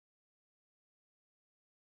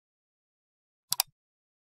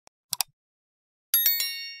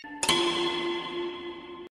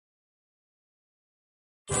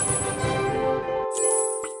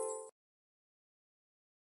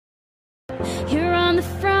You're on the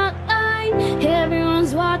front line,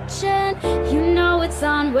 everyone's watching. You know it's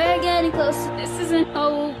on, we're getting closer, this isn't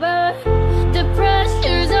over. The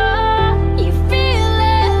pressure's on, you feel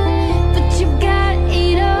it, but you got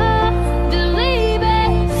it all, believe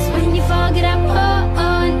it. So when you fall, get up, oh,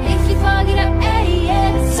 and if you fall, get up, hey,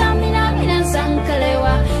 yeah. Samina, mina,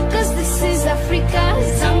 sankalewa, cause this is Africa.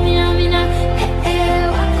 Samina, mina, hey,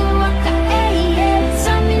 waka, waka, hey, yeah.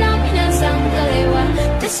 Samina, mina, sankalewa,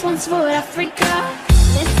 this one's for Africa.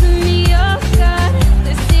 Listen me, oh God,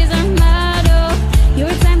 this is our motto.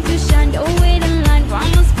 Your time to shine, don't wait in line,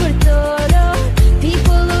 vamos por todo.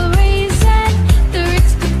 People are raising their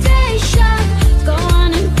expectations. Go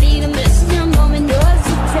on and feed them, this is your moment, no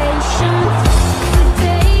hesitation.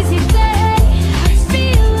 Today's your day, I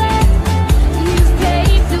feel it. You've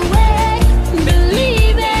paved the way,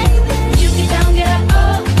 believe it. You get down, get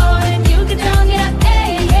up, oh, and you get down, get up,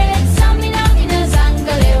 hey, hey. Samina, mina,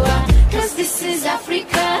 zangalewa, cause this is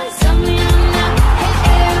Africa. Samina, mina, hey,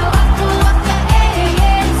 hey, waka, waka, hey,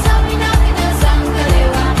 hey. Samina, mina,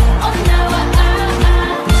 zangalewa, oh, now,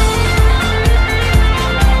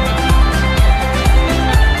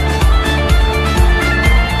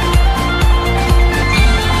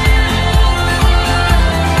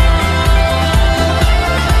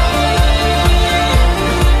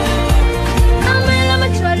 I'm a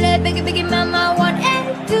trolley, biggie, biggie, mama, want A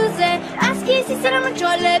to Z. Ask easy, said I'm a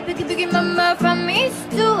trolley, biggie, biggie, mama, from east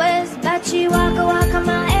to west. Bachi, waka, waka,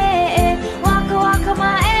 my waka, waka,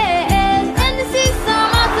 my and this is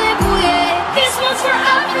some of the booyah. This one's for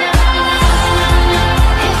Africa.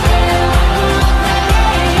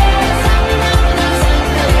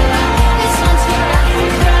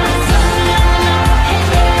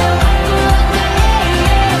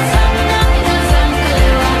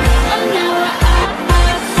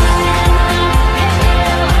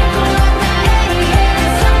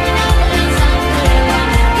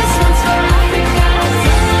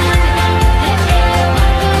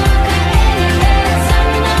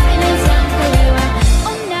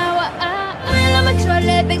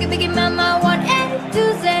 Biggie, biggie, mama, want A to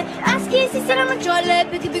Z. Ask easy, said I'm a trolley,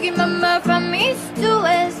 biggie, biggie, mama, from east to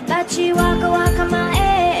west. Bachi, waka, waka, my